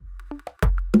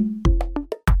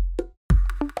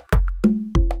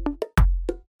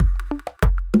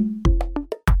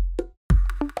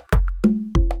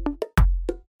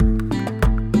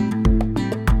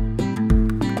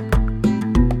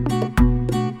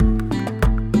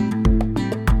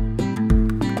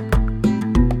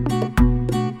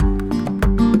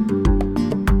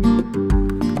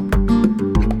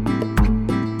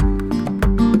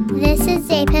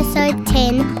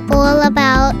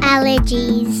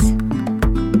allergies.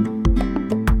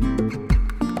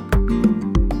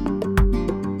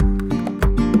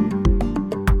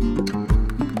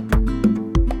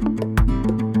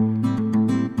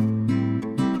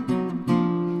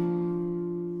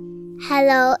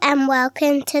 Hello and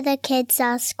welcome to the Kids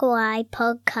Ask Why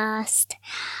podcast.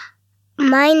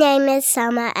 My name is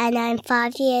Summer and I'm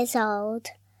 5 years old.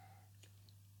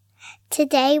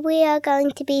 Today we are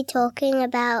going to be talking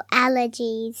about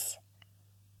allergies.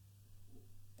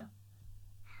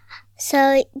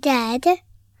 So, Dad,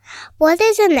 what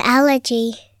is an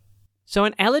allergy? So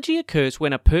an allergy occurs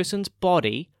when a person's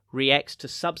body reacts to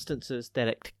substances that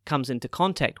it comes into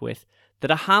contact with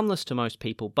that are harmless to most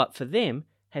people, but for them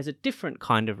has a different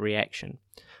kind of reaction.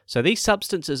 So these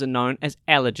substances are known as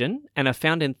allergen and are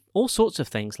found in all sorts of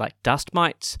things like dust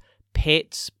mites,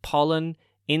 pets, pollen,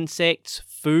 insects,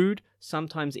 food,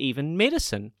 sometimes even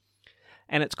medicine.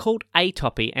 And it's called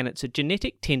atopy, and it's a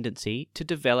genetic tendency to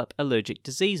develop allergic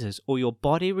diseases or your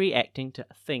body reacting to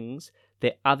things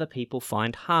that other people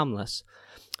find harmless.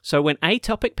 So when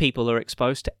atopic people are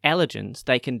exposed to allergens,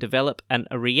 they can develop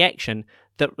a reaction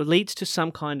that leads to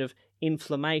some kind of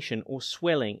inflammation or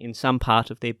swelling in some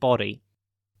part of their body.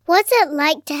 What's it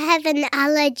like to have an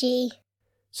allergy?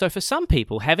 So for some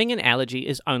people, having an allergy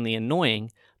is only annoying,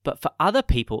 but for other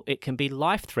people it can be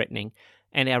life-threatening,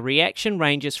 and our reaction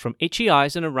ranges from itchy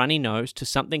eyes and a runny nose to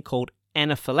something called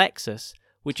anaphylaxis,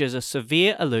 which is a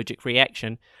severe allergic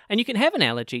reaction, and you can have an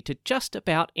allergy to just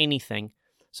about anything.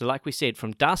 So like we said,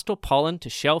 from dust or pollen to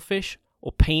shellfish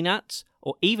or peanuts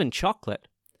or even chocolate.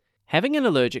 Having an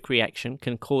allergic reaction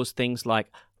can cause things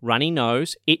like runny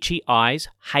nose, itchy eyes,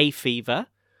 hay fever,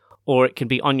 or it can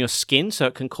be on your skin, so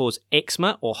it can cause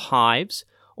eczema or hives,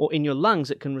 or in your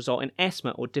lungs it can result in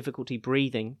asthma or difficulty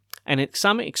breathing. And in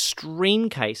some extreme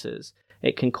cases,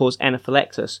 it can cause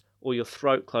anaphylaxis or your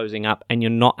throat closing up and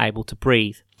you're not able to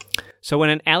breathe. So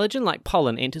when an allergen like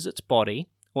pollen enters its body,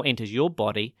 or enters your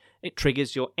body, it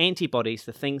triggers your antibodies,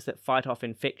 the things that fight off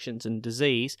infections and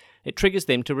disease. It triggers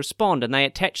them to respond, and they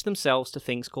attach themselves to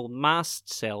things called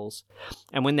mast cells.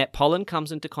 And when that pollen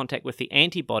comes into contact with the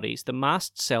antibodies, the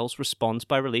mast cells responds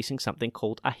by releasing something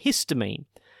called a histamine.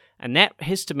 And that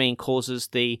histamine causes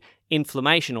the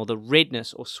inflammation or the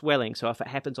redness or swelling. So if it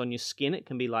happens on your skin, it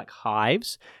can be like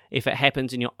hives. If it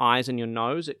happens in your eyes and your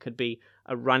nose, it could be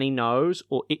a runny nose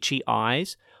or itchy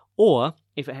eyes. Or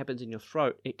if it happens in your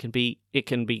throat, it can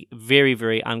be very,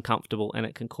 very uncomfortable, and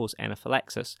it can cause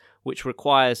anaphylaxis, which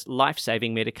requires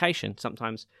life-saving medication,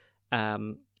 sometimes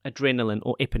adrenaline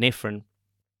or epinephrine.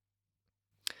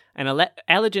 And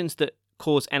allergens that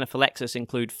cause anaphylaxis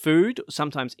include food,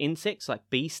 sometimes insects like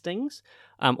bee stings,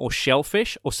 or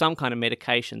shellfish, or some kind of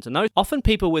medications. And those often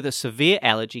people with a severe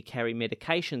allergy carry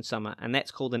medication, Summer, and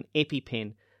that's called an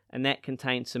EpiPen, and that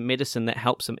contains some medicine that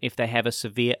helps them if they have a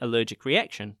severe allergic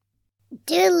reaction.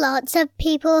 Do lots of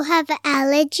people have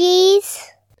allergies?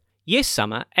 Yes,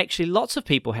 Summer. Actually, lots of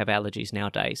people have allergies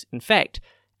nowadays. In fact,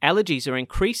 allergies are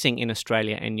increasing in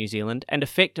Australia and New Zealand and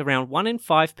affect around 1 in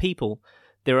 5 people.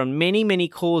 There are many, many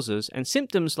causes, and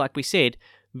symptoms, like we said,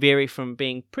 vary from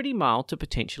being pretty mild to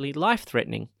potentially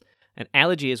life-threatening. An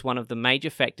allergy is one of the major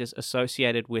factors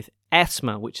associated with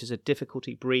asthma, which is a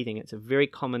difficulty breathing. It's a very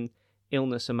common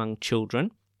illness among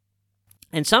children.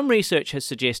 And some research has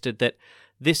suggested that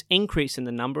this increase in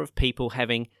the number of people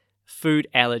having food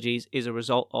allergies is a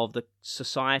result of the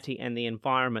society and the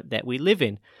environment that we live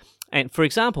in. And for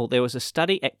example, there was a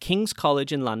study at King's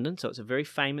College in London, so it's a very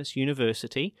famous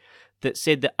university, that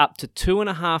said that up to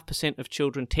 2.5% of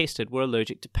children tested were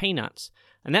allergic to peanuts.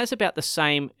 And that's about the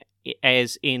same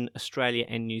as in Australia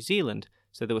and New Zealand.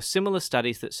 So there were similar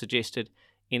studies that suggested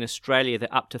in Australia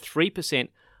that up to 3%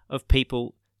 of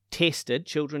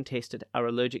children tested, are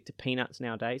allergic to peanuts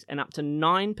nowadays, and up to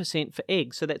 9% for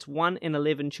eggs. So that's 1 in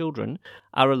 11 children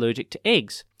are allergic to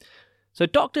eggs. So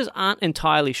doctors aren't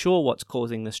entirely sure what's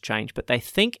causing this change, but they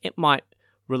think it might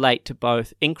relate to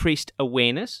both increased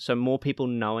awareness, so more people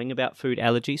knowing about food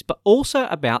allergies, but also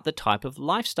about the type of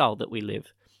lifestyle that we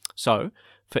live. So,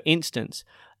 for instance,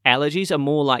 allergies are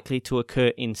more likely to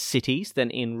occur in cities than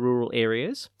in rural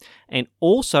areas, and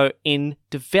also in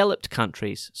developed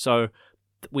countries. So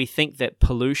we think that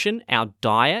pollution, our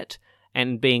diet,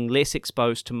 and being less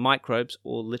exposed to microbes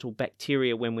or little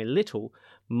bacteria when we're little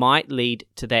might lead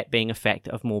to that being a factor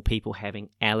of more people having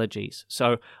allergies.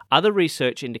 So other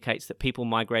research indicates that people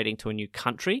migrating to a new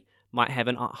country might have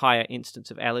a higher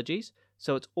instance of allergies.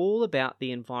 So it's all about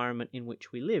the environment in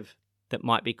which we live that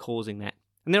might be causing that.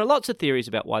 And there are lots of theories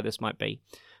about why this might be.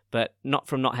 but not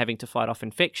from not having to fight off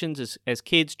infections as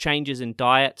kids, changes in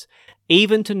diets,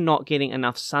 even to not getting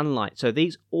enough sunlight. So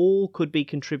these all could be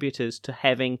contributors to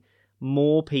having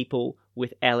more people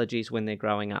with allergies when they're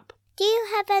growing up. Do you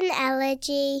have an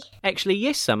allergy? Actually,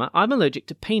 yes, Summer. I'm allergic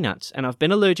to peanuts, and I've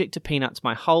been allergic to peanuts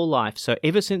my whole life. So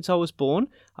ever since I was born,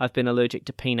 I've been allergic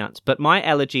to peanuts. But my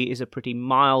allergy is a pretty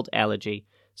mild allergy.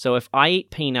 So if I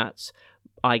eat peanuts,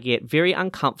 I get very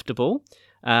uncomfortable.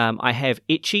 I have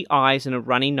itchy eyes and a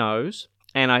runny nose,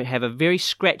 and I have a very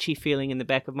scratchy feeling in the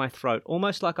back of my throat,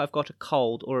 almost like I've got a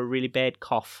cold or a really bad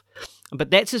cough.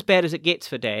 But that's as bad as it gets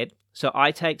for Dad. So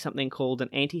I take something called an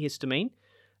antihistamine.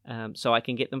 So I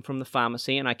can get them from the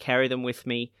pharmacy, and I carry them with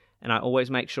me, and I always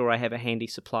make sure I have a handy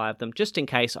supply of them just in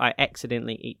case I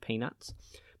accidentally eat peanuts.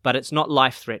 But it's not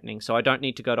life-threatening, so I don't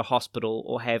need to go to hospital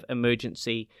or have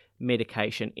emergency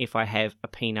medication if I have a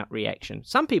peanut reaction.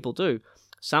 Some people do.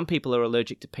 Some people are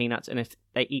allergic to peanuts, and if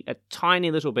they eat a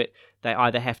tiny little bit, they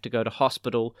either have to go to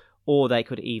hospital or they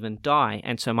could even die.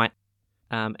 And so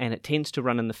and it tends to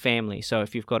run in the family. So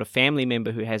if you've got a family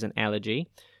member who has an allergy,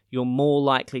 you're more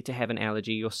likely to have an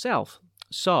allergy yourself.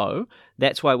 So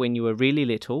that's why when you were really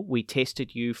little, we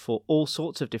tested you for all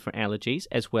sorts of different allergies,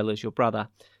 as well as your brother,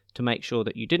 to make sure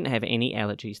that you didn't have any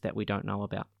allergies that we don't know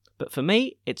about. But for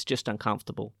me, it's just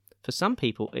uncomfortable. For some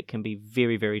people, it can be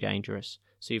very, very dangerous.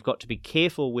 So you've got to be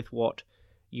careful with what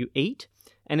you eat,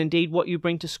 and indeed what you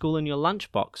bring to school in your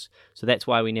lunchbox. So that's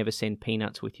why we never send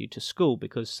peanuts with you to school,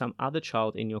 because some other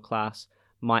child in your class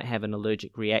might have an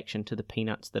allergic reaction to the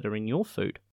peanuts that are in your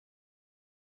food.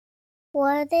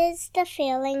 What is the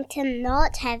feeling to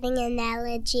not having an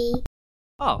allergy?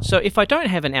 Oh, so if I don't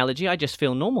have an allergy, I just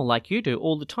feel normal like you do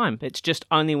all the time. It's just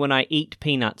only when I eat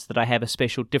peanuts that I have a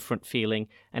special different feeling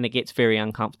and it gets very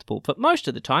uncomfortable. But most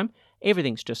of the time,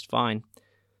 everything's just fine.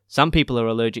 Some people are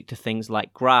allergic to things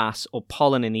like grass or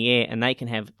pollen in the air, and they can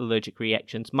have allergic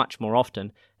reactions much more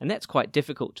often, and that's quite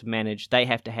difficult to manage. They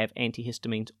have to have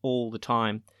antihistamines all the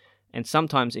time. And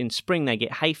sometimes in spring they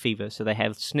get hay fever, so they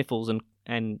have sniffles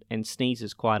and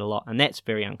sneezes quite a lot, and that's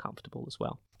very uncomfortable as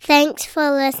well. Thanks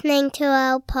for listening to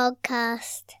our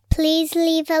podcast. Please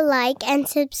leave a like and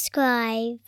subscribe.